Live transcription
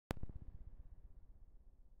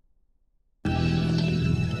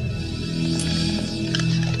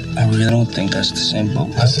really don't think that's the same boat.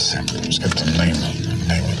 That's the same boat. It's got the name on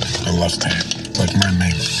the left hand, like my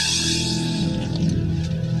name.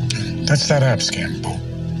 That's that app scam boat.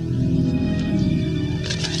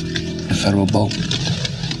 A federal boat.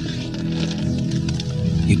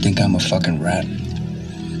 You think I'm a fucking rat?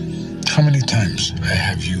 How many times I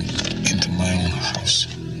have you into my own house?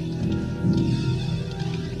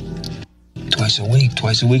 Twice a week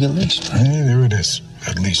at least. Hey, there it is,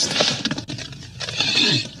 at least.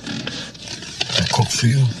 I cook for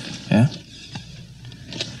you. Yeah?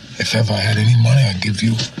 If ever I had any money, I'd give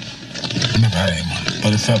you. I never had any money,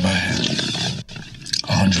 but if ever I had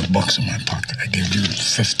 $100 in my pocket, I give you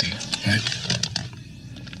 50, right?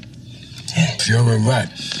 Yeah. If you're a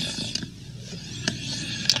rat,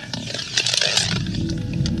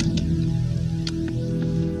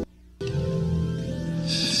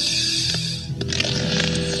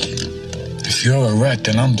 if you're a rat,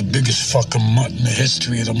 then I'm the biggest fucking mutt in the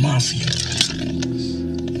history of the mafia.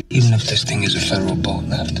 Even if this thing is a federal boat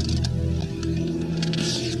left,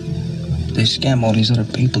 they scam all these other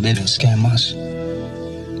people. They didn't scam us. You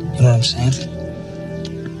know what I'm saying?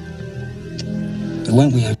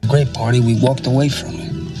 We had a great party. We walked away from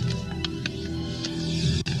it.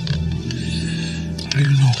 How do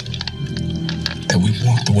you know that we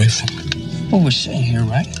walked away from it? Well, we're sitting here,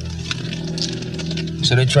 right?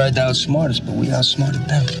 So they tried to outsmart us, but we outsmarted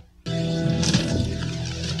them.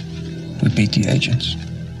 We beat the agents.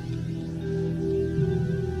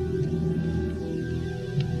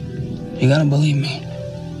 You gotta believe me.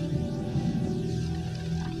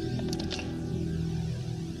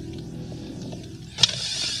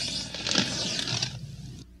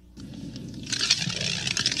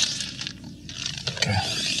 Okay.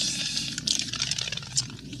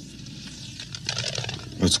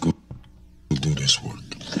 Let's go do this work.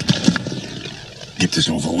 Get this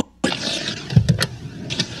over with.